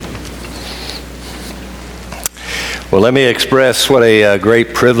Well, let me express what a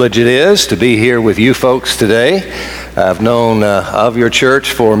great privilege it is to be here with you folks today. I've known of your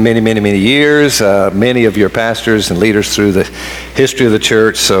church for many years, many of your pastors and leaders through the history of the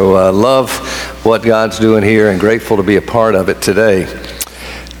church, so love what God's doing here and grateful to be a part of it today.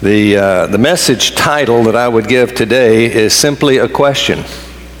 The message title that I would give today is simply a question.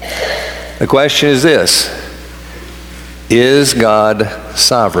 The question is this: is God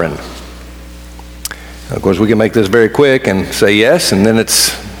sovereign? Of course, we can make this very quick and say yes, and then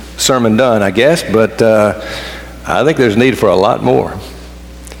it's sermon done, I guess, but I think there's need for a lot more.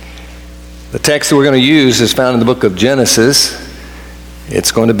 The text that we're going to use is found in the book of Genesis.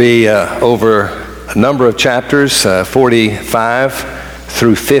 It's going to be over a number of chapters, 45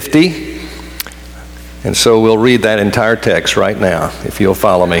 through 50. And so we'll read that entire text right now, if you'll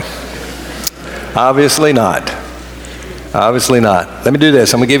follow me. Obviously not. Obviously not. Let me do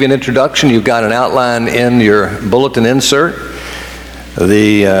this. I'm going to give you an introduction. You've got an outline in your bulletin insert.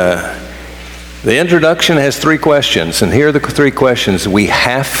 The introduction has three questions, and here are the three questions we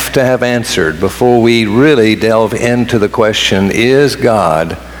have to have answered before we really delve into the question, is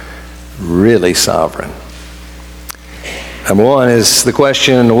God really sovereign? Number one is the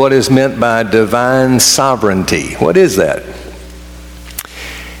question, what is meant by divine sovereignty? What is that?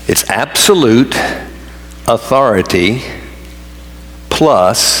 It's absolute authority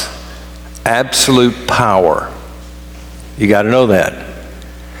plus absolute power. You got to know that.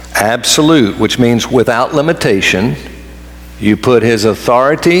 Absolute, which means without limitation. You put his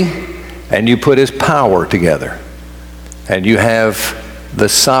authority and you put his power together, and you have the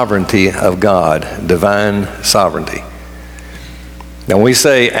sovereignty of God, divine sovereignty. Now, when we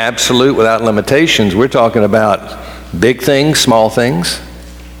say absolute without limitations, we're talking about big things, small things.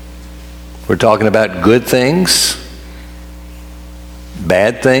 We're talking about good things,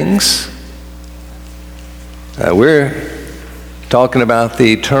 bad things. We're talking about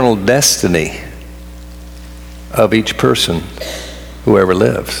the eternal destiny of each person, whoever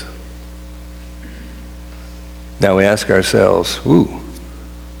lives. Now we ask ourselves,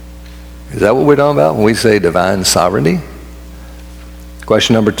 is that what we're talking about when we say divine sovereignty?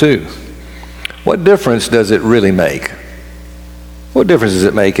 Question number two, what difference does it really make? What difference does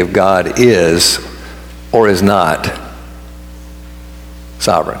it make if God is or is not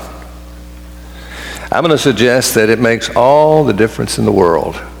sovereign? I'm going to suggest that it makes all the difference in the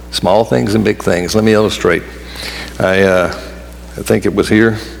world, small things and big things. Let me illustrate. I think it was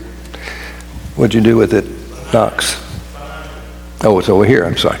here. What'd you do with it, Knox? Oh, it's over here.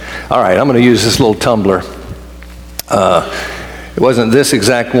 I'm sorry. All right, I'm going to use this little tumbler. It wasn't this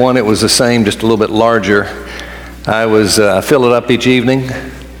exact one. It was the same, just a little bit larger. I fill it up each evening,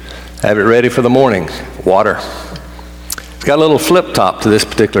 have it ready for the morning. Water. It's got a little flip top to this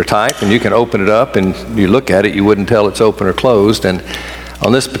particular type, and you can open it up, and you look at it, you wouldn't tell it's open or closed. And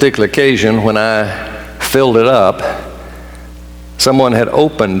on this particular occasion, when I filled it up, someone had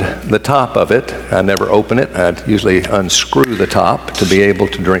opened the top of it. I never open it. I'd usually unscrew the top to be able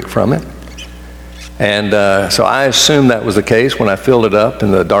to drink from it. And so I assumed that was the case when I filled it up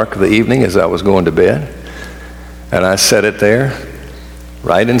in the dark of the evening as I was going to bed. And I set it there,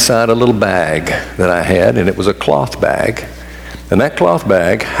 right inside a little bag that I had, and it was a cloth bag. And that cloth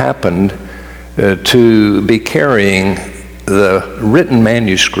bag happened to be carrying the written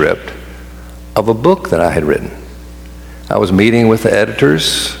manuscript of a book that I had written. I was meeting with the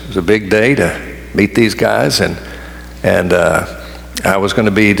editors. It was a big day to meet these guys, and I was going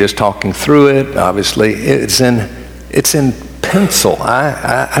to be just talking through it. Obviously, it's in pencil.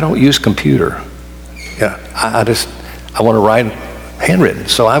 I don't use computer. Yeah, I want to write handwritten.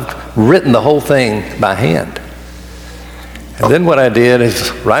 So I've written the whole thing by hand. And then what I did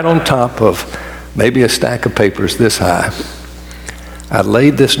is right on top of maybe a stack of papers this high, I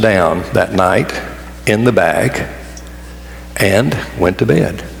laid this down that night in the bag and went to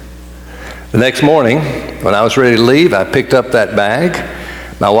bed. The next morning, when I was ready to leave, I picked up that bag.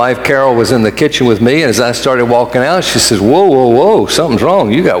 My wife, Carol, was in the kitchen with me, and as I started walking out, she says, whoa, something's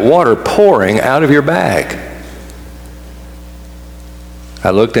wrong. You got water pouring out of your bag.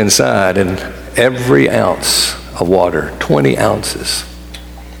 I looked inside, and every ounce of water, 20 ounces,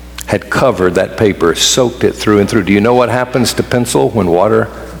 had covered that paper, soaked it through and through. Do you know what happens to pencil when water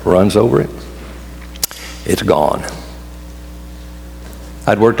runs over it? It's gone.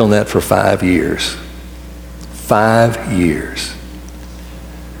 I'd worked on that for 5 years. 5 years.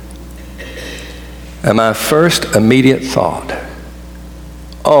 And my first immediate thought,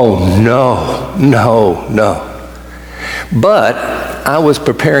 oh no. But I was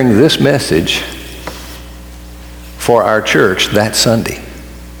preparing this message for our church that Sunday.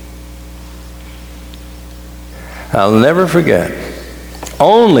 I'll never forget.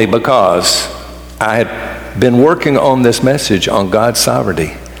 Only because I had been working on this message on God's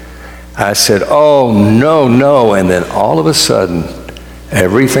sovereignty. I said, oh, no, no. And then all of a sudden,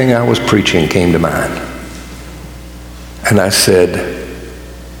 everything I was preaching came to mind. And I said,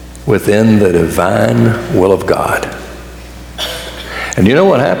 within the divine will of God. And you know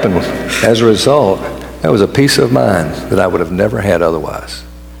what happened as a result? That was a peace of mind that I would have never had otherwise.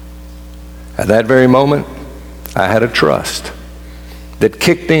 At that very moment, I had a trust that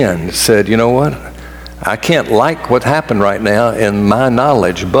kicked in and said, you know what? I can't like what happened right now in my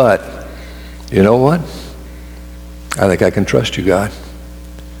knowledge, but you know what? I think I can trust you, God.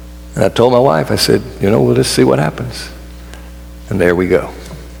 And I told my wife, I said, you know, we'll just see what happens. And there we go.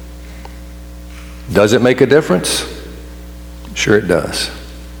 Does it make a difference? Sure it does.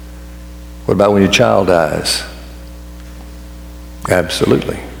 What about when your child dies?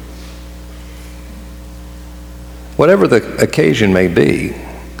 Absolutely. Whatever the occasion may be,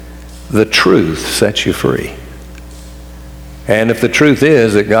 the truth sets you free. And if the truth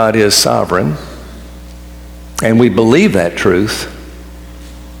is that God is sovereign, and we believe that truth,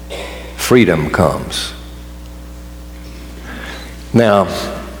 freedom comes. Now,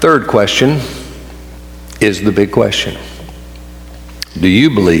 third question is the big question. Do you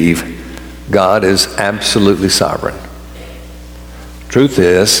believe God is absolutely sovereign? Truth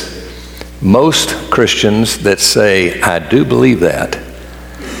is, most Christians that say, I do believe that,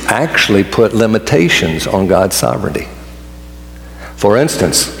 actually put limitations on God's sovereignty. For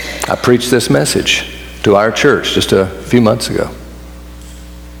instance, I preached this message to our church just a few months ago.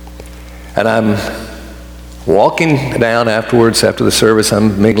 And I'm walking down afterwards, after the service,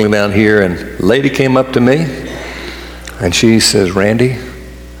 I'm mingling down here, and a lady came up to me, and she says, Randy,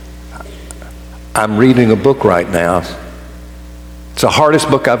 I'm reading a book right now. It's the hardest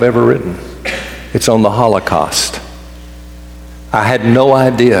book I've ever written. It's on the Holocaust. I had no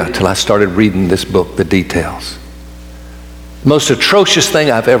idea till I started reading this book, the details. The most atrocious thing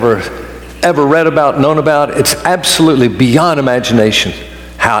I've ever read about, known about. It's absolutely beyond imagination.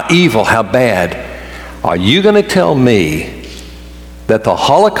 How evil, how bad. Are you going to tell me that the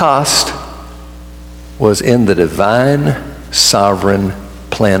Holocaust was in the divine, sovereign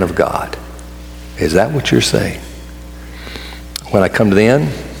plan of God? Is that what you're saying? When I come to the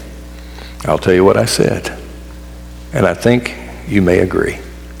end, I'll tell you what I said. And I think you may agree.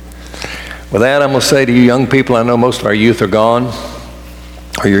 With that, I'm going to say to you young people, I know most of our youth are gone,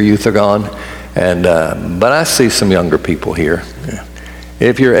 or your youth are gone, and but I see some younger people here.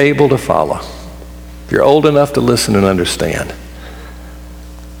 If you're able to follow, if you're old enough to listen and understand,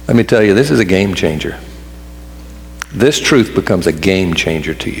 let me tell you, this is a game changer. This truth becomes a game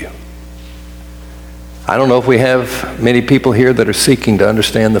changer to you. I don't know if we have many people here that are seeking to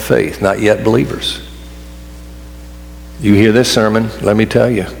understand the faith, not yet believers. You hear this sermon, let me tell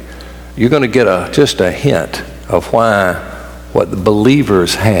you, you're going to get just a hint of why what the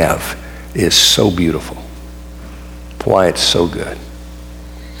believers have is so beautiful, why it's so good.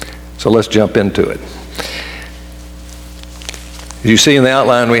 So let's jump into it. As you see in the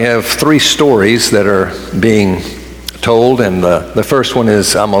outline, we have three stories that are being told, and the first one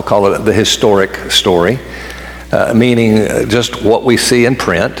is, I'm going to call it the historic story, meaning just what we see in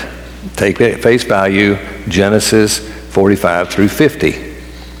print. Take it at face value, Genesis 45 through 50.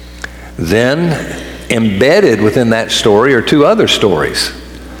 Then, embedded within that story are two other stories,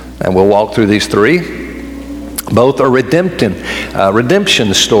 and we'll walk through these three. Both are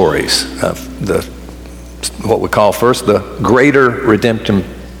redemption stories. What we call first the greater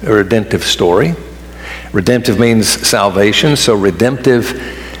redemptive story. Redemptive means salvation, so redemptive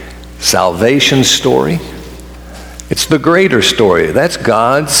salvation story. It's the greater story. That's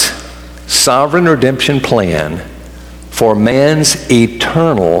God's sovereign redemption plan for man's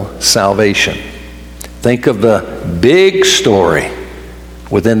eternal salvation. Think of the big story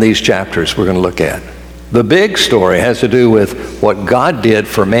within these chapters we're going to look at. The big story has to do with what God did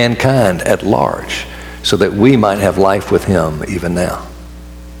for mankind at large so that we might have life with Him even now.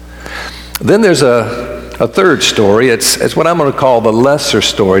 Then there's a third story. It's what I'm going to call the lesser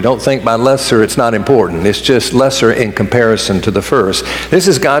story. Don't think by lesser it's not important. It's just lesser in comparison to the first. This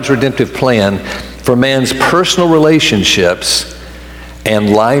is God's redemptive plan for man's personal relationships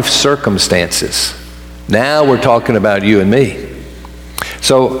and life circumstances. Now we're talking about you and me.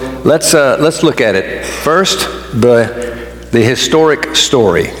 So let's look at it. First, the historic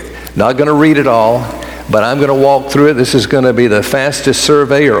story. Not going to read it all, but I'm going to walk through it. This is going to be the fastest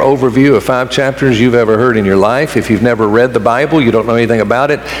survey or overview of 5 chapters you've ever heard in your life. If you've never read the Bible, you don't know anything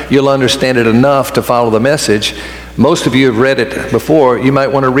about it, you'll understand it enough to follow the message. Most of you have read it before. You might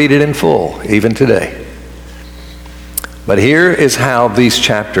want to read it in full, even today. But here is how these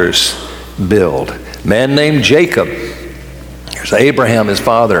chapters build. A man named Jacob. There's Abraham, his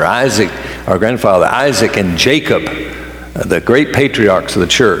father, Isaac, our grandfather, Isaac and Jacob, the great patriarchs of the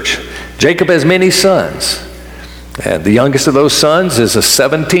church. Jacob has many sons. And the youngest of those sons is a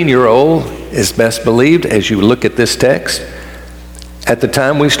 17-year-old, is best believed as you look at this text, at the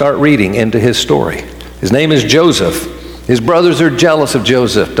time we start reading into his story. His name is Joseph. His brothers are jealous of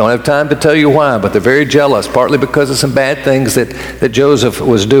Joseph. Don't have time to tell you why, but they're very jealous, partly because of some bad things that Joseph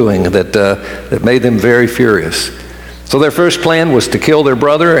was doing that made them very furious. So their first plan was to kill their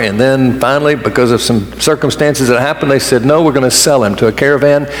brother, and then finally, because of some circumstances that happened, they said, no, we're going to sell him to a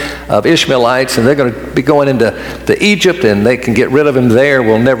caravan of Ishmaelites, and they're going to be going into Egypt, and they can get rid of him there.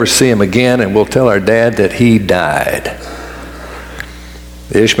 We'll never see him again, and we'll tell our dad that he died.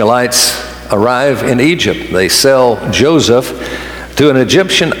 The Ishmaelites arrive in Egypt. They sell Joseph to an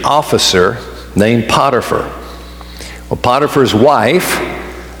Egyptian officer named Potiphar. Well, Potiphar's wife,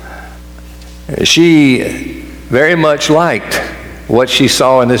 she very much liked what she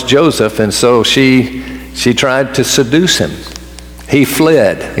saw in this Joseph, and so she tried to seduce him. He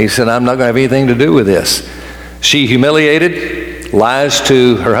fled. He said, I'm not going to have anything to do with this. She humiliated, lies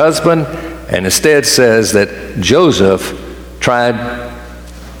to her husband, and instead says that Joseph tried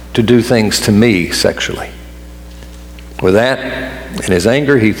to do things to me sexually. With that, in his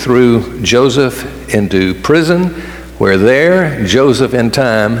anger, he threw Joseph into prison, where there Joseph in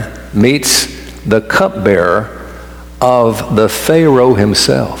time meets the cupbearer of the Pharaoh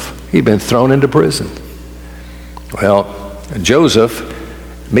himself. He'd been thrown into prison. Well,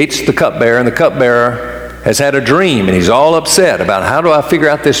 Joseph meets the cupbearer, and the cupbearer has had a dream, and he's all upset about, how do I figure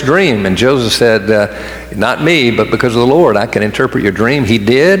out this dream? And Joseph said, not me, but because of the Lord, I can interpret your dream. He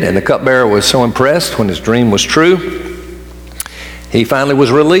did, and the cupbearer was so impressed when his dream was true, he finally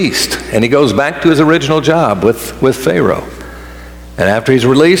was released, and he goes back to his original job with Pharaoh. And after he's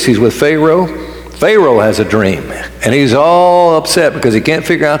released, he's with Pharaoh. Pharaoh has a dream, and he's all upset because he can't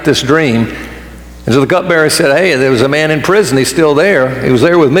figure out this dream. And so the cupbearer said, hey, there was a man in prison. He's still there. He was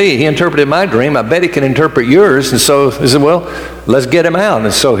there with me. He interpreted my dream. I bet he can interpret yours. And so he said, well, let's get him out.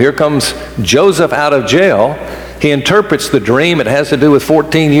 And so here comes Joseph out of jail. He interprets the dream. It has to do with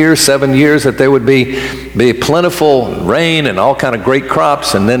 14 years, 7 years, that there would be plentiful rain and all kind of great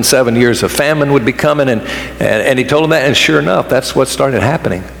crops, and then 7 years of famine would be coming. And he told him that, and sure enough, that's what started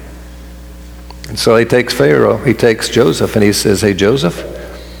happening. And so he takes Joseph, and he says, hey, Joseph,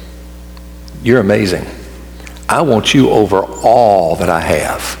 you're amazing. I want you over all that I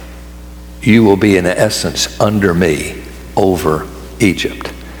have. You will be, in essence, under me over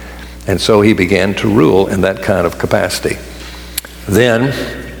Egypt. And so he began to rule in that kind of capacity. Then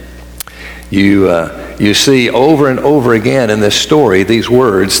you see over and over again in this story these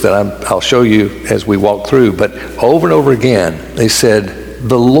words that I'll show you as we walk through, but over and over again they said,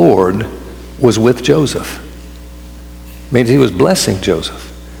 the Lord was with Joseph. It means he was blessing Joseph.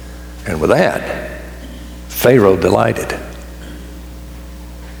 And with that, Pharaoh delighted. It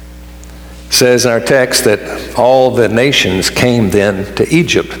says in our text that all the nations came then to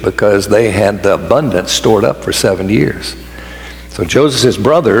Egypt because they had the abundance stored up for 7 years. So Joseph's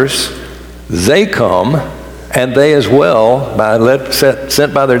brothers, they come, and they as well,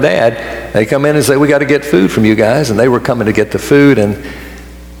 sent by their dad, they come in and say, we got to get food from you guys. And they were coming to get the food, and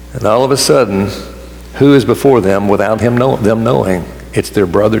all of a sudden, who is before them without them knowing? It's their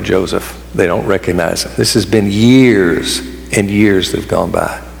brother Joseph. They don't recognize him. This has been years and years that have gone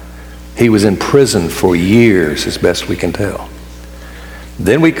by. He was in prison for years, as best we can tell.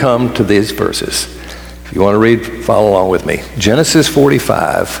 Then we come to these verses. If you want to read, follow along with me. Genesis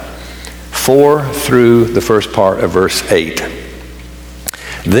 45, 4 through the first part of verse 8.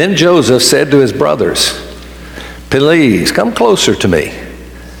 Then Joseph said to his brothers, please come closer to me.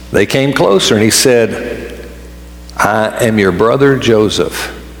 They came closer, and he said, I am your brother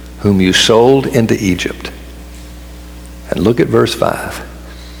Joseph, whom you sold into Egypt. And look at verse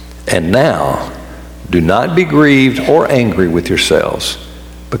 5. And now, do not be grieved or angry with yourselves,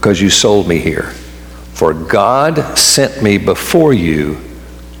 because you sold me here. For God sent me before you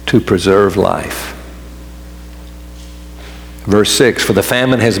to preserve life. Verse 6, for the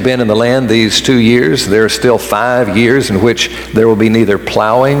famine has been in the land these 2 years. There are still 5 years in which there will be neither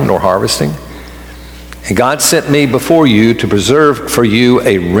plowing nor harvesting. And God sent me before you to preserve for you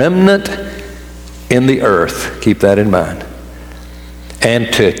a remnant in the earth. Keep that in mind.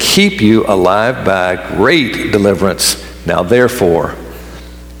 And to keep you alive by great deliverance. Now therefore,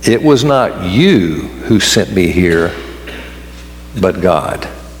 it was not you who sent me here, but God.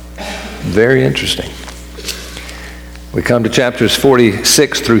 Very interesting. We come to chapters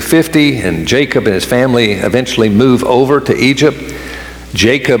 46 through 50, and Jacob and his family eventually move over to Egypt.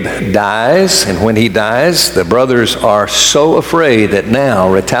 Jacob dies, and when he dies, the brothers are so afraid that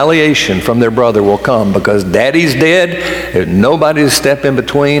now retaliation from their brother will come because daddy's dead, there's nobody to step in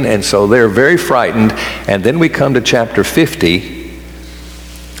between, and so they're very frightened. And then we come to chapter 50,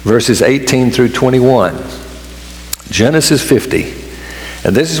 verses 18 through 21. Genesis 50.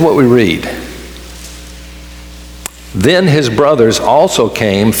 And this is what we read. Then his brothers also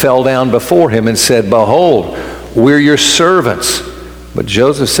came, fell down before him, and said, "Behold, we're your servants." But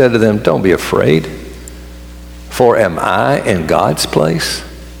Joseph said to them, "Don't be afraid, for am I in God's place?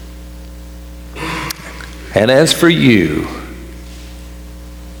 And as for you,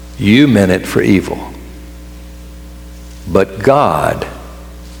 you meant it for evil, but God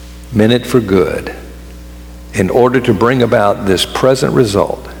meant it for good, in order to bring about this present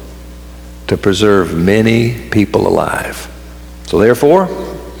result, to preserve many people alive. So therefore,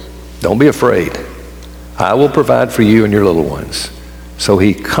 don't be afraid. I will provide for you and your little ones." So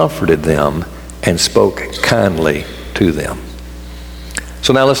he comforted them and spoke kindly to them.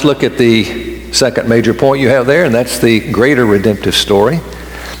 So now let's look at the second major point you have there, and that's the greater redemptive story.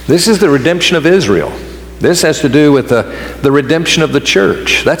 This is the redemption of Israel. This has to do with the redemption of the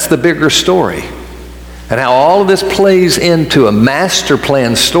church. That's the bigger story. And how all of this plays into a master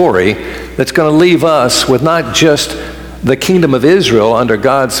plan story that's going to leave us with not just the kingdom of Israel under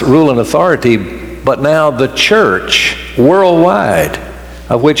God's rule and authority, but now the church worldwide,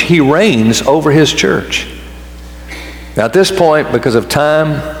 of which he reigns over his church. Now at this point, because of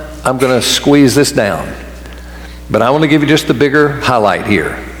time, I'm going to squeeze this down. But I want to give you just the bigger highlight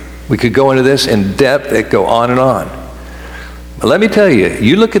here. We could go into this in depth, it go on and on. But let me tell you,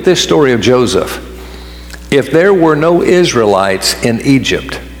 you look at this story of Joseph. If there were no Israelites in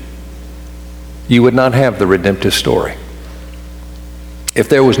Egypt, you would not have the redemptive story. If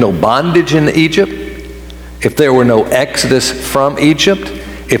there was no bondage in Egypt, if there were no exodus from Egypt,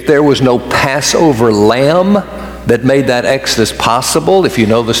 if there was no Passover lamb that made that exodus possible, if you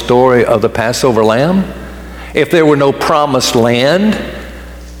know the story of the Passover lamb, if there were no promised land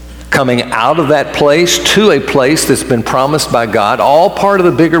coming out of that place to a place that's been promised by God, all part of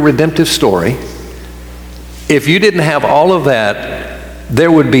the bigger redemptive story, if you didn't have all of that,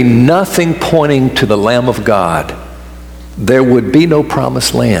 there would be nothing pointing to the Lamb of God. There would be no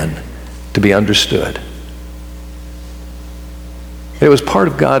promised land to be understood. It was part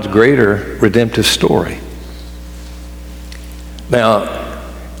of God's greater redemptive story. Now,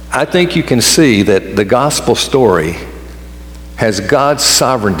 I think you can see that the gospel story has God's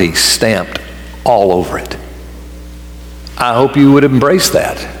sovereignty stamped all over it. I hope you would embrace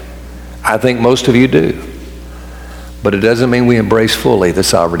that. I think most of you do. But it doesn't mean we embrace fully the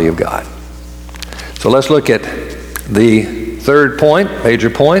sovereignty of God. So let's look at the third point,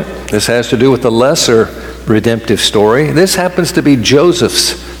 major point. This has to do with the lesser redemptive story. This happens to be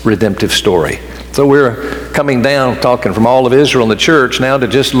Joseph's redemptive story. So we're coming down, talking from all of Israel and the church, now to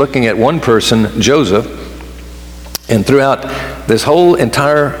just looking at one person, Joseph. And throughout this whole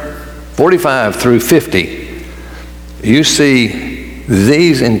entire 45 through 50, you see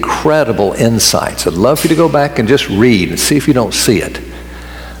these incredible insights. I'd love for you to go back and just read and see if you don't see it.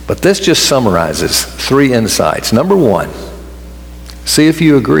 But this just summarizes three insights. Number one, see if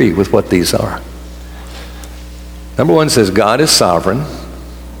you agree with what these are. Number one says, God is sovereign.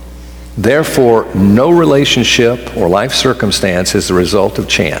 Therefore, no relationship or life circumstance is the result of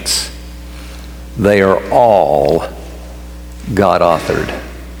chance. They are all God-authored.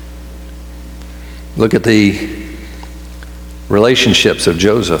 Look at the relationships of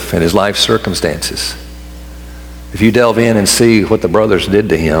Joseph and his life circumstances. If you delve in and see what the brothers did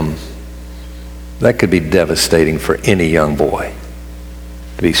to him, that could be devastating for any young boy.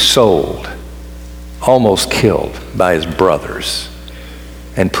 To be sold, almost killed by his brothers,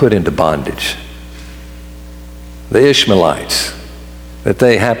 and put into bondage. The Ishmaelites, that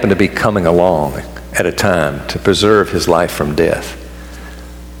they happened to be coming along at a time to preserve his life from death.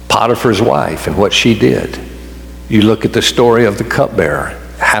 Potiphar's wife and what she did. You look at the story of the cupbearer,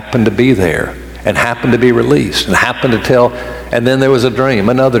 happened to be there and happened to be released and happened to tell, and then there was a dream,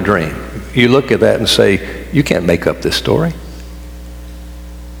 another dream. You look at that and say, you can't make up this story.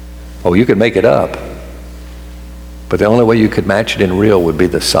 Oh, you could make it up, but the only way you could match it in real would be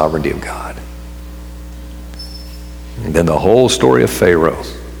the sovereignty of God. And then the whole story of Pharaoh,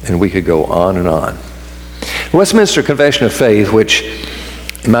 and we could go on and on. Westminster Confession of Faith, which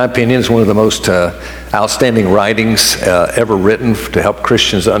in my opinion is one of the most outstanding writings ever written to help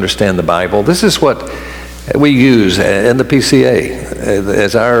Christians understand the Bible. This is what we use in the PCA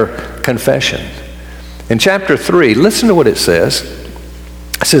as our confession. In chapter 3, listen to what it says.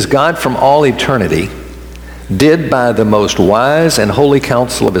 It says, God from all eternity did by the most wise and holy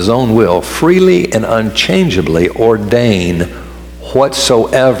counsel of his own will freely and unchangeably ordain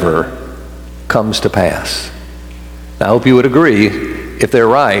whatsoever comes to pass. Now, I hope you would agree, if they're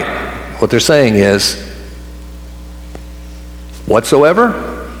right, what they're saying is,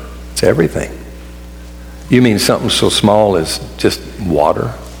 whatsoever, it's everything. You mean something so small as just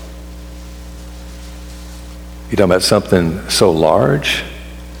water? You talking about something so large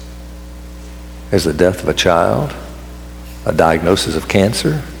as the death of a child, a diagnosis of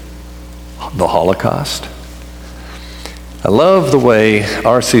cancer, the Holocaust? I love the way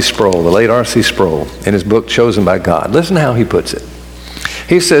R.C. Sproul, the late R.C. Sproul, in his book Chosen by God, listen to how he puts it.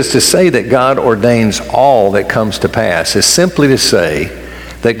 He says, to say that God ordains all that comes to pass is simply to say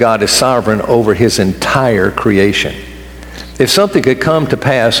that God is sovereign over his entire creation. If something could come to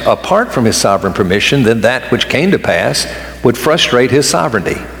pass apart from his sovereign permission, then that which came to pass would frustrate his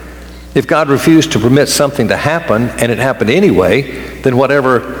sovereignty. If God refused to permit something to happen, and it happened anyway, then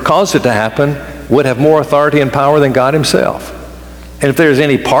whatever caused it to happen would have more authority and power than God himself. And if there's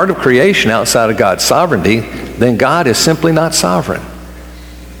any part of creation outside of God's sovereignty, then God is simply not sovereign.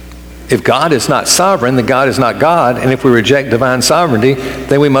 If God is not sovereign, then God is not God, and if we reject divine sovereignty,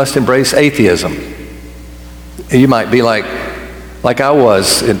 then we must embrace atheism. You might be like I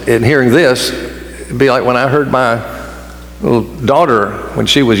was in hearing this. It'd be like when I heard my little daughter, when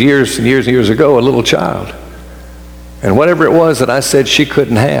she was years and years and years ago, a little child. And whatever it was that I said she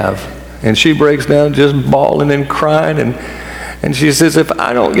couldn't have, and she breaks down just bawling and crying, and she says, if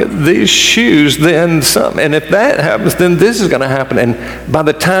I don't get these shoes, then something, and if that happens, then this is going to happen. And by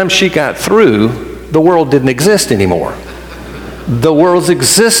the time she got through, the world didn't exist anymore. The world's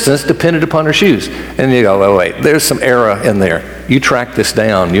existence depended upon her shoes. And you go, oh wait, there's some error in there. You track this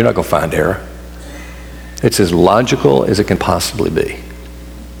down, you're not going to find error. It's as logical as it can possibly be.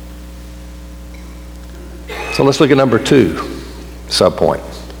 So let's look at number 2, subpoint.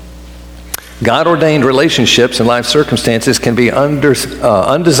 God-ordained relationships and life circumstances can be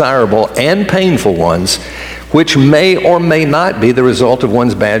undesirable and painful ones, which may or may not be the result of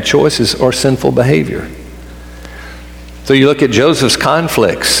one's bad choices or sinful behavior. So you look at Joseph's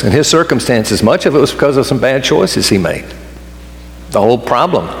conflicts and his circumstances, much of it was because of some bad choices he made. The whole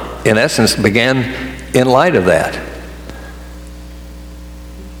problem, in essence, began in light of that.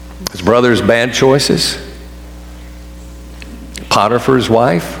 His brother's bad choices, Potiphar's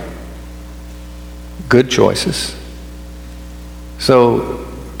wife, good choices. So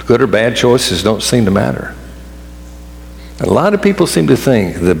good or bad choices don't seem to matter. A lot of people seem to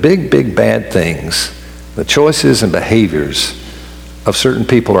think the big bad things, the choices and behaviors of certain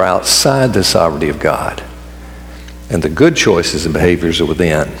people are outside the sovereignty of God. And the good choices and behaviors are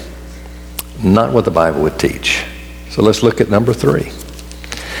within. Not what the Bible would teach. So let's look at number 3.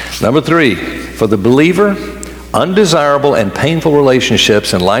 Number 3, for the believer, undesirable and painful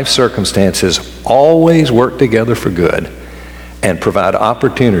relationships and life circumstances always work together for good and provide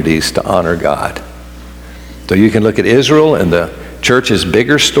opportunities to honor God. So you can look at Israel and the church's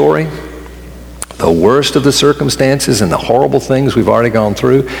bigger story, the worst of the circumstances and the horrible things we've already gone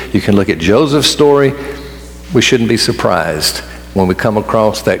through. You can look at Joseph's story. We shouldn't be surprised when we come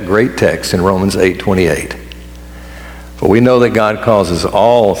across that great text in Romans 8:28. For we know that God causes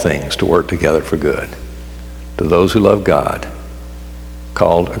all things to work together for good to those who love God,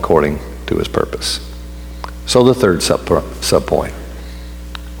 called according to his purpose. So the third subpoint.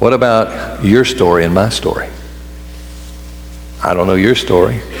 What about your story and my story? I don't know your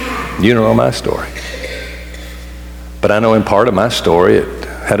story. You don't know my story. But I know in part of my story, it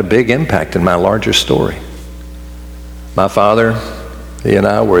had a big impact in my larger story. My father, he and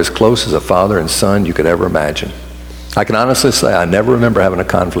I were as close as a father and son you could ever imagine. I can honestly say I never remember having a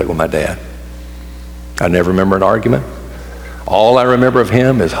conflict with my dad. I never remember an argument. All I remember of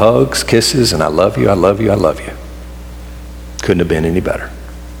him is hugs, kisses, and I love you, I love you, I love you. Couldn't have been any better.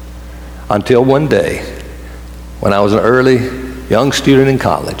 Until one day, when I was an early young student in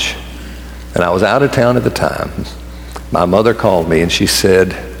college, and I was out of town at the time, my mother called me and she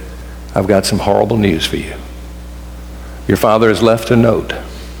said, I've got some horrible news for you. Your father has left a note.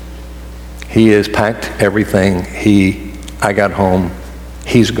 He has packed everything. I got home.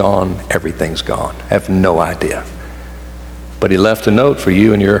 He's gone. Everything's gone. I have no idea. But he left a note for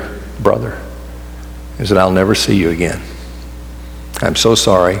you and your brother. He said, I'll never see you again. I'm so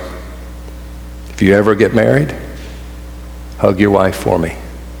sorry. If you ever get married, hug your wife for me.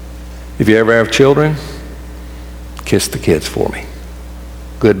 If you ever have children, kiss the kids for me.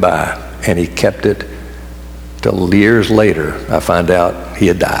 Goodbye. And he kept it till years later I find out he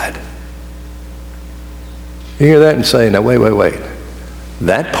had died. You hear that and say, now wait.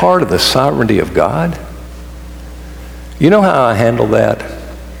 That part of the sovereignty of God? You know how I handled that?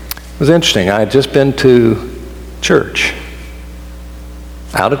 It was interesting. I had just been to church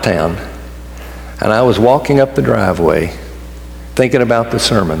out of town, and I was walking up the driveway thinking about the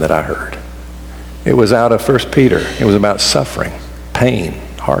sermon that I heard. It was out of 1 Peter. It was about suffering, pain,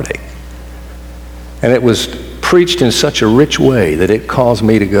 heartache. And it was preached in such a rich way that it caused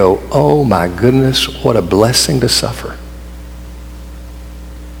me to go, oh my goodness, what a blessing to suffer.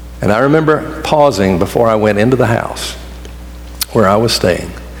 And I remember pausing before I went into the house where I was staying.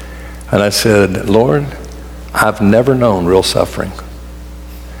 And I said, Lord, I've never known real suffering.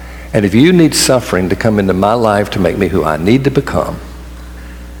 And if you need suffering to come into my life to make me who I need to become,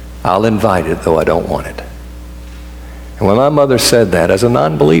 I'll invite it, though I don't want it. And when my mother said that as a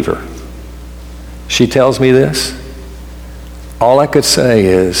non-believer, she tells me this, all I could say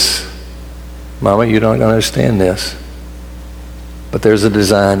is, Mama, you don't understand this, but there's a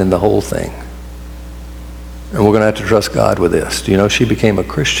design in the whole thing. And we're going to have to trust God with this. Do you know she became a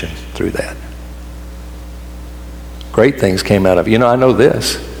Christian through that? Great things came out of it. You know, I know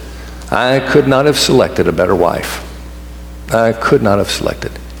this. I could not have selected a better wife. I could not have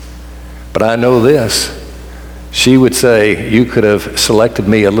selected. But I know this. She would say, you could have selected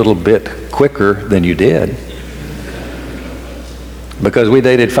me a little bit quicker than you did. Because we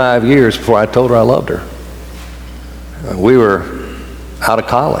dated 5 years before I told her I loved her. We were out of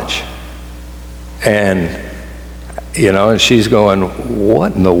college. And, you know, and she's going,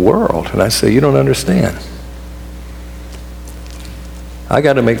 what in the world? And I say, you don't understand. I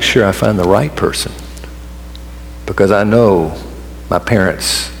got to make sure I find the right person. Because I know my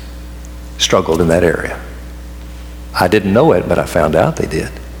parents struggled in that area. I didn't know it, but I found out they did.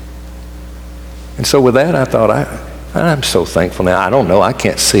 And so with that, I thought, I'm so thankful now. I don't know. I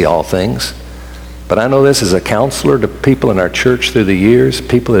can't see all things. But I know this as a counselor to people in our church through the years,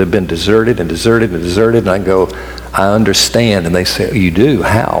 people that have been deserted. And I go, I understand. And they say, you do?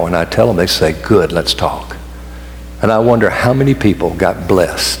 How? And I tell them, they say, good, let's talk. And I wonder how many people got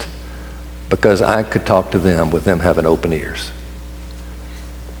blessed because I could talk to them with them having open ears.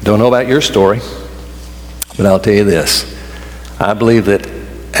 Don't know about your story, but I'll tell you this. I believe that,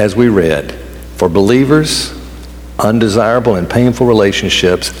 as we read, for believers, undesirable and painful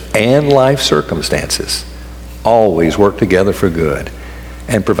relationships and life circumstances always work together for good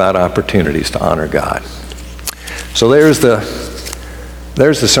and provide opportunities to honor God. So there's the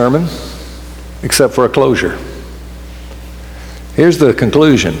sermon, except for a closure. Here's the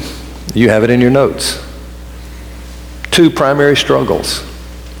conclusion. You have it in your notes. 2 primary struggles.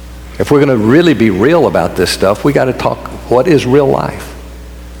 If we're going to really be real about this stuff, we got to talk, what is real life?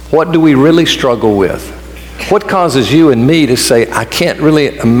 What do we really struggle with? What causes you and me to say, I can't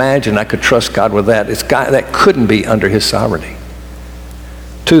really imagine I could trust God with that? That couldn't be under his sovereignty.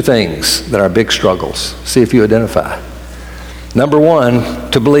 2 things that are big struggles. See if you identify. Number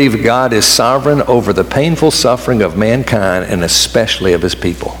 1, to believe God is sovereign over the painful suffering of mankind and especially of his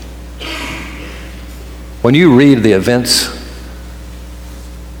people. When you read the events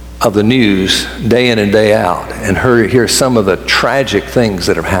of the news day in and day out and hear some of the tragic things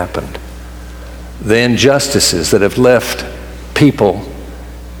that have happened, the injustices that have left people,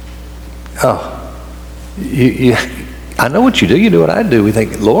 I know what you do. You do what I do. We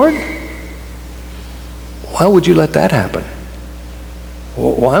think, Lord, why would you let that happen?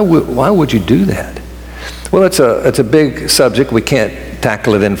 Why would you do that? Well, it's a big subject. We can't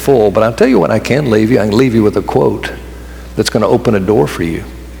tackle it in full, but I'll tell you what I can leave you. I can leave you with a quote that's going to open a door for you.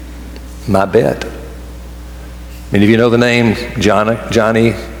 My bet. Many of you know the name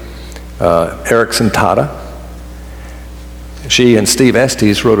Johnny Erickson Tata. She and Steve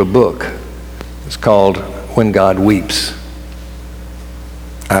Estes wrote a book. It's called When God Weeps.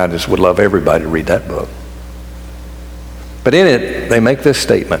 I just would love everybody to read that book. But in it, they make this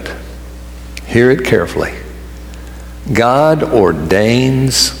statement. Hear it carefully. God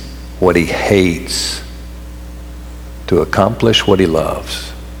ordains what he hates to accomplish what he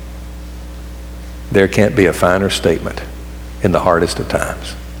loves. There can't be a finer statement in the hardest of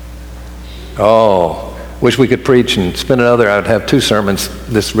times. Oh, wish we could preach and spend another, I'd have 2 sermons.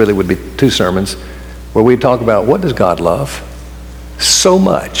 This really would be 2 sermons where we talk about what does God love? So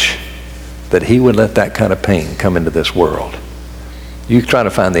much that he would let that kind of pain come into this world. You try to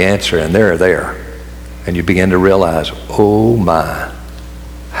find the answer and they're there. And you begin to realize, oh my,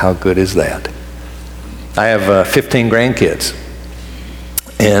 how good is that? I have 15 grandkids.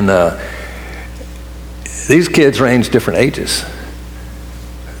 And these kids range different ages.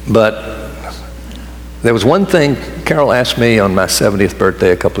 But There was one thing Carol asked me on my 70th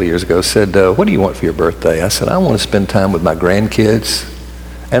birthday a couple of years ago, said, what do you want for your birthday? I said, I want to spend time with my grandkids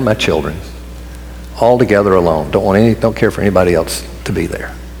and my children, all together alone. Don't care for anybody else to be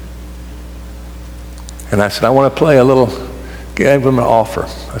there. And I said, I want to play gave them an offer.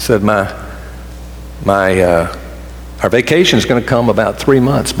 I said, our vacation is going to come about 3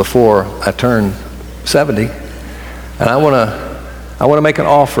 months before I turn 70, and I want to make an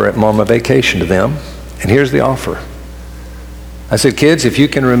offer on my vacation to them. And here's the offer. I said, kids, if you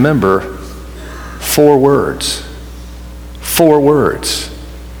can remember 4 words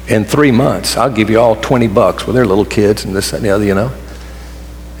in 3 months, I'll give you all $20. Well, they're little kids and this, that, and the other, you know.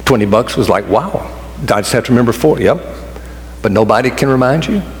 $20 was like, wow. I just have to remember 4. Yep. But nobody can remind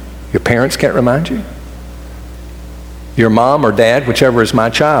you. Your parents can't remind you. Your mom or dad, whichever is my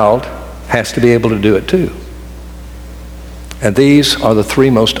child, has to be able to do it too. And these are the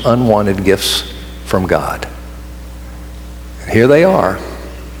 3 most unwanted gifts from God. And here they are.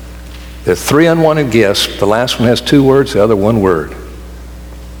 There are 3 unwanted gifts. The last one has 2 words, the other 1 word.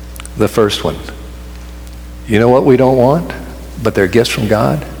 The first one. You know what we don't want, but they're gifts from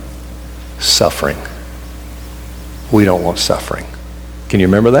God? Suffering. We don't want suffering. Can you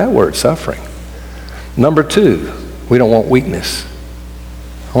remember that word, suffering? Number 2, we don't want weakness.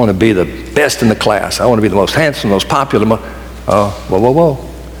 I want to be the best in the class. I want to be the most handsome, most popular. Whoa.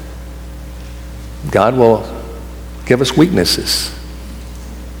 God will give us weaknesses.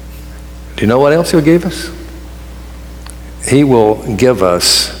 Do you know what else he'll give us? He will give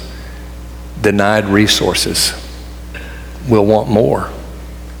us denied resources. We'll want more.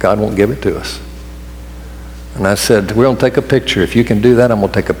 God won't give it to us. And I said, we're going to take a picture. If you can do that, I'm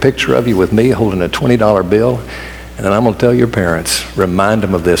going to take a picture of you with me holding a $20 bill, and then I'm going to tell your parents, remind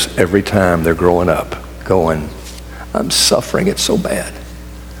them of this every time they're growing up, going, I'm suffering, it's so bad.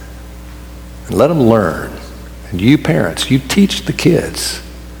 And let them learn. And you parents, you teach the kids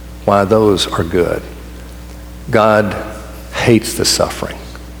why those are good. God hates the suffering,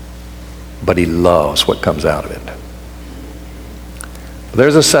 but he loves what comes out of it.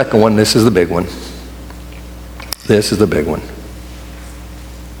 There's a second one. This is the big one. This is the big one.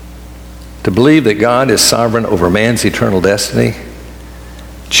 To believe that God is sovereign over man's eternal destiny,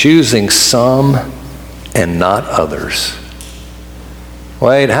 choosing some and not others.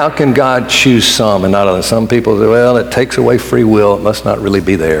 Wait, how can God choose some and not others? Some people say, well, it takes away free will. It must not really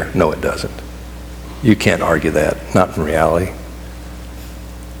be there. No, it doesn't. You can't argue that. Not in reality.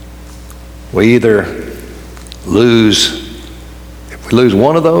 We either if we lose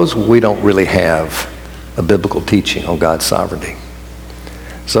one of those, we don't really have a biblical teaching on God's sovereignty.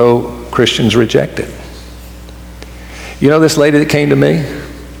 So Christians reject it. You know this lady that came to me?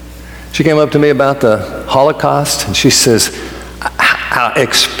 She came up to me about the Holocaust, and she says, I'll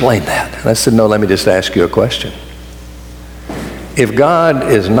explain that. And I said, no, let me just ask you a question. If God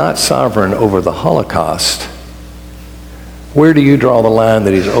is not sovereign over the Holocaust, where do you draw the line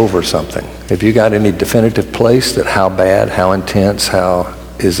that he's over something? Have you got any definitive place that how bad, how intense, how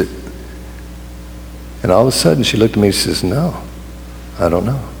is it? And all of a sudden she looked at me and says, no, I don't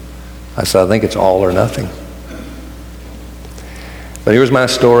know. I said, I think it's all or nothing. But here's my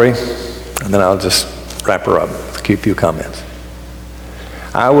story, and then I'll just wrap her up with a few comments.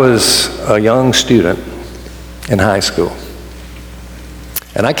 I was a young student in high school,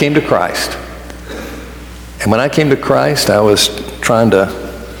 and I came to Christ. And when I came to Christ, I was trying to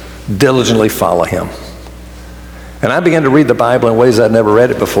diligently follow him. And I began to read the Bible in ways I'd never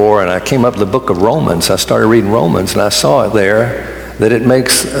read it before, and I came up to the book of Romans. I started reading Romans, and I saw it there that it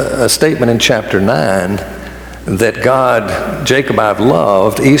makes a statement in chapter 9 that God, Jacob I've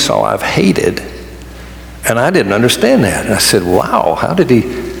loved, Esau I've hated. And I didn't understand that. And I said, wow, how did he?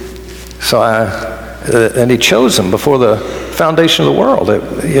 And he chose him before the foundation of the world,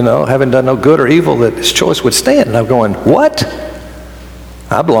 having done no good or evil, that his choice would stand. And I'm going, what?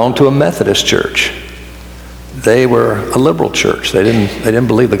 I belonged to a Methodist church. They were a liberal church. They didn't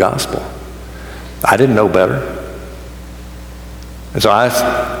believe the gospel. I didn't know better. And so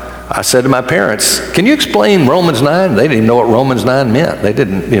I said to my parents, can you explain Romans 9? They didn't even know what Romans 9 meant. They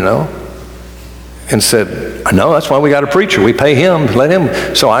didn't, and said, no, that's why we got a preacher. We pay him, let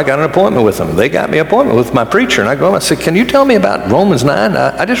him. So I got an appointment with them. They got me an appointment with my preacher. And I said, can you tell me about Romans 9?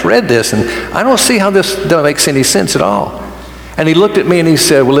 I just read this, and I don't see how this makes any sense at all. And he looked at me and he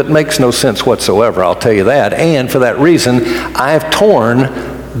said, well, it makes no sense whatsoever, I'll tell you that. And for that reason, I've torn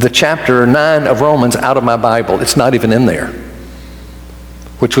the chapter 9 of Romans out of my Bible. It's not even in there.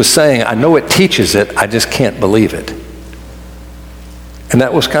 Which was saying, I know it teaches it, I just can't believe it. And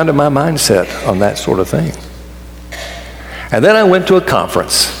that was kind of my mindset on that sort of thing. And then I went to a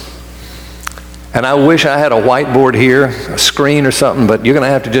conference. And I wish I had a whiteboard here, a screen or something, but you're going to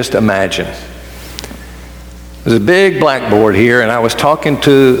have to just imagine. There's a big blackboard here, and I was talking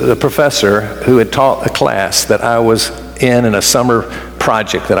to the professor who had taught a class that I was in a summer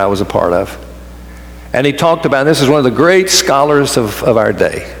project that I was a part of. And he talked about, this is one of the great scholars of our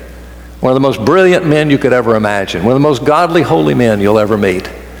day, one of the most brilliant men you could ever imagine, one of the most godly, holy men you'll ever meet.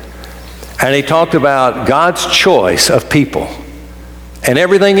 And he talked about God's choice of people. And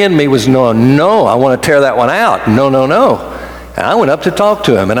everything in me was, no, I want to tear that one out. No. And I went up to talk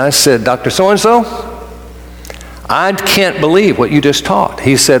to him, and I said, Dr. So-and-so, I can't believe what you just taught.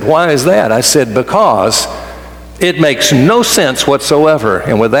 He said, why is that? I said, because it makes no sense whatsoever.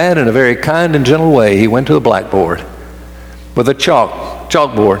 And with that, in a very kind and gentle way, he went to the blackboard with a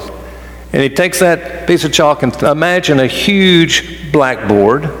chalkboard. And he takes that piece of chalk and imagine a huge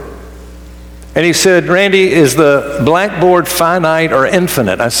blackboard. And he said, Randy, is the blackboard finite or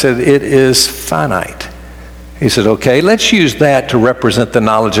infinite? I said, it is finite. He said, okay, let's use that to represent the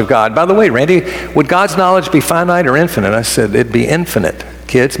knowledge of God. By the way, Randy, would God's knowledge be finite or infinite? I said, it'd be infinite.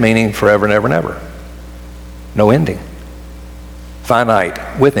 Kids, meaning forever and ever and ever. No ending.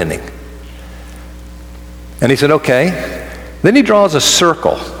 Finite with ending. And he said, okay. Then he draws a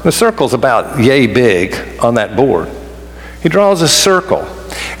circle. The circle's about yay big on that board. He draws a circle.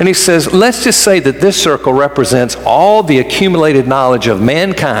 And he says, let's just say that this circle represents all the accumulated knowledge of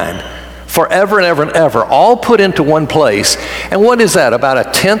mankind forever and ever and ever, all put into one place. And what is that, about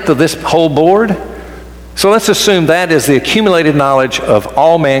 1/10 of this whole board? So let's assume that is the accumulated knowledge of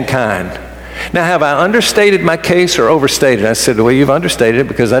all mankind. Now, have I understated my case or overstated? I said, well, you've understated it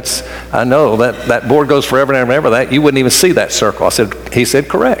because I know that board goes forever and ever and ever. That you wouldn't even see that circle. He said,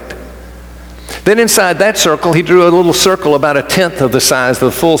 correct. Then inside that circle, he drew a little circle about 1/10 of the size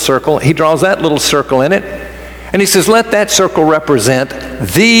of the full circle. He draws that little circle in it. And he says, let that circle represent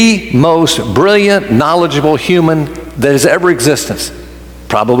the most brilliant, knowledgeable human that has ever existed.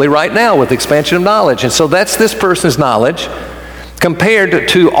 Probably right now with expansion of knowledge. And so that's this person's knowledge compared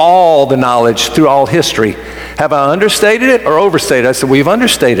to all the knowledge through all history. Have I understated it or overstated it? I said, we've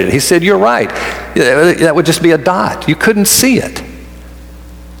understated it. He said, you're right. That would just be a dot. You couldn't see it.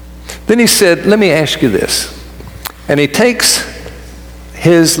 Then he said, let me ask you this. And he takes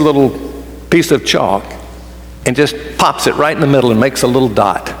his little piece of chalk and just pops it right in the middle and makes a little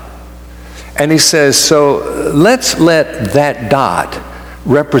dot. And he says, so let's let that dot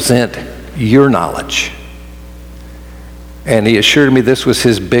represent your knowledge. And he assured me this was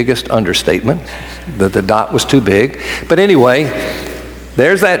his biggest understatement, that the dot was too big. But anyway,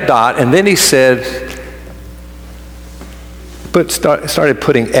 there's that dot. And then he said, started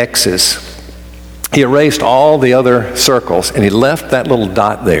putting X's. He erased all the other circles, and he left that little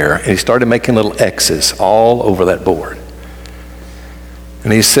dot there, and he started making little X's all over that board.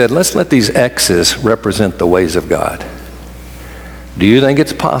 And he said, let's let these X's represent the ways of God. Do you think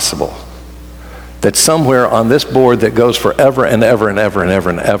it's possible that somewhere on this board that goes forever and ever and ever and ever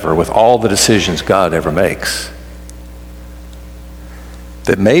and ever with all the decisions God ever makes,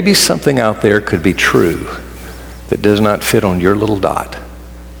 that maybe something out there could be true that does not fit on your little dot,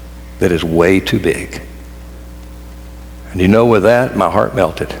 that is way too big? And you know, with that, my heart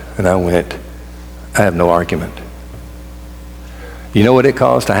melted, and I went, I have no argument. You know what it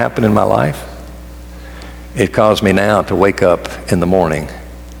caused to happen in my life? It caused me now to wake up in the morning,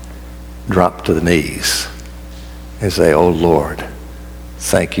 drop to the knees, and say, oh Lord,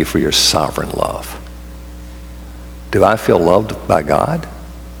 thank you for your sovereign love. Do I feel loved by God?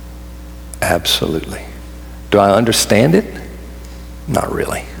 Absolutely. Do I understand it? Not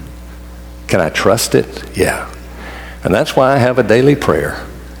really. Can I trust it? Yeah. And that's why I have a daily prayer.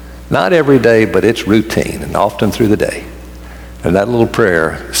 Not every day, but it's routine and often through the day. And that little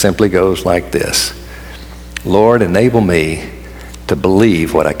prayer simply goes like this. Lord, enable me to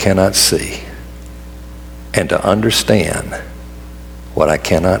believe what I cannot see and to understand what I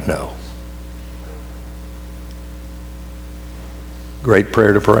cannot know. Great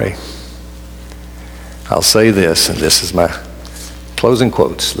prayer to pray. I'll say this, and this is my closing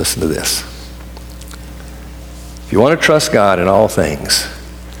quotes. Listen to this. If you want to trust God in all things,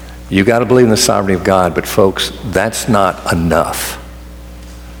 you got to believe in the sovereignty of God, but folks, that's not enough.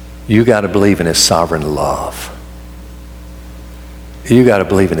 You got to believe in his sovereign love. You got to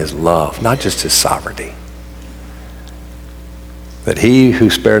believe in his love, not just his sovereignty. That he who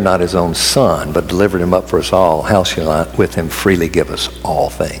spared not his own son, but delivered him up for us all, how shall not with him freely give us all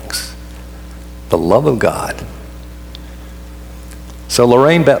things? The love of God. So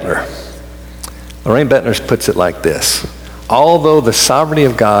Lorraine Bettler puts it like this. Although the sovereignty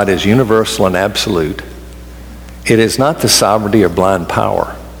of God is universal and absolute, it is not the sovereignty of blind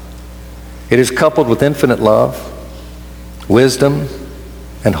power. It is coupled with infinite love, wisdom,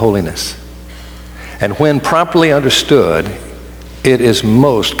 and holiness. And when properly understood, it is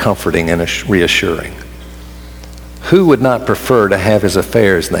most comforting and reassuring. Who would not prefer to have his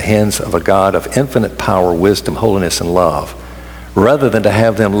affairs in the hands of a God of infinite power, wisdom, holiness, and love, rather than to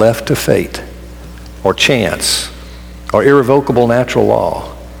have them left to fate, or chance, or irrevocable natural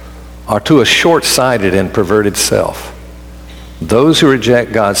law, or to a short-sighted and perverted self? Those who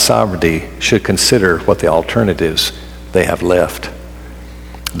reject God's sovereignty should consider what the alternatives they have left.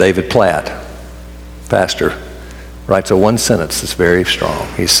 David Platt, pastor, writes a one sentence that's very strong.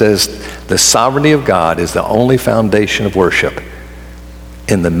 He says, the sovereignty of God is the only foundation of worship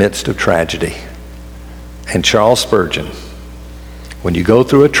in the midst of tragedy. And Charles Spurgeon, when you go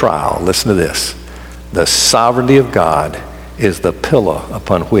through a trial, listen to this, the sovereignty of God is the pillow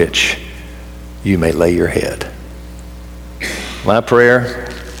upon which you may lay your head. My prayer,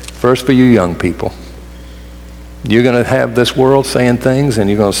 first for you young people, you're going to have this world saying things and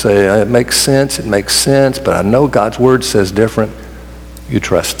you're going to say, it makes sense, but I know God's word says different. You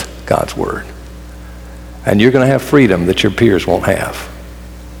trust God's word. And you're going to have freedom that your peers won't have.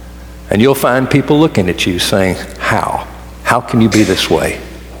 And you'll find people looking at you saying, how? How can you be this way?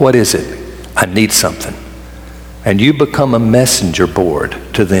 What is it? I need something. And you become a messenger board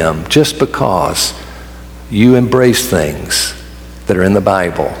to them just because you embrace things that are in the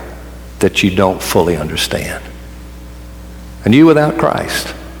Bible that you don't fully understand. And you without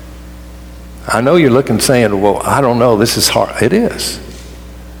Christ, I know you're looking saying, well, I don't know, this is hard. It is.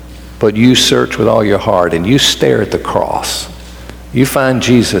 But you search with all your heart and you stare at the cross. You find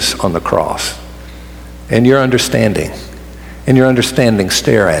Jesus on the cross. And your understanding,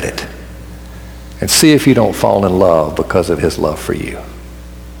 stare at it. And see if you don't fall in love because of his love for you.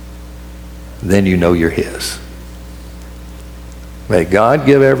 Then you know you're his. May God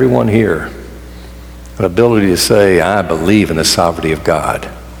give everyone here an ability to say, I believe in the sovereignty of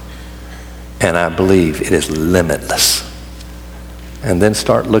God. And I believe it is limitless. And then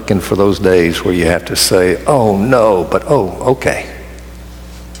start looking for those days where you have to say, oh no, but oh, okay.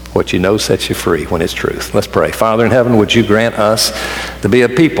 What you know sets you free when it's truth. Let's pray. Father in heaven, would you grant us to be a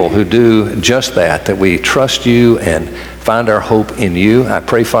people who do just that we trust you and find our hope in you. I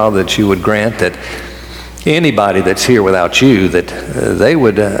pray, Father, that you would grant that anybody that's here without you, that they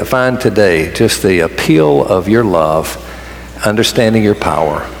would find today just the appeal of your love, understanding your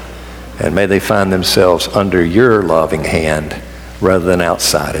power, and may they find themselves under your loving hand rather than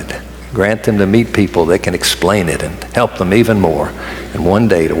outside it. Grant them to meet people that can explain it and help them even more, and one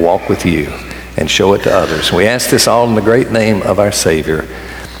day to walk with you and show it to others. We ask this all in the great name of our Savior.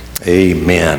 Amen.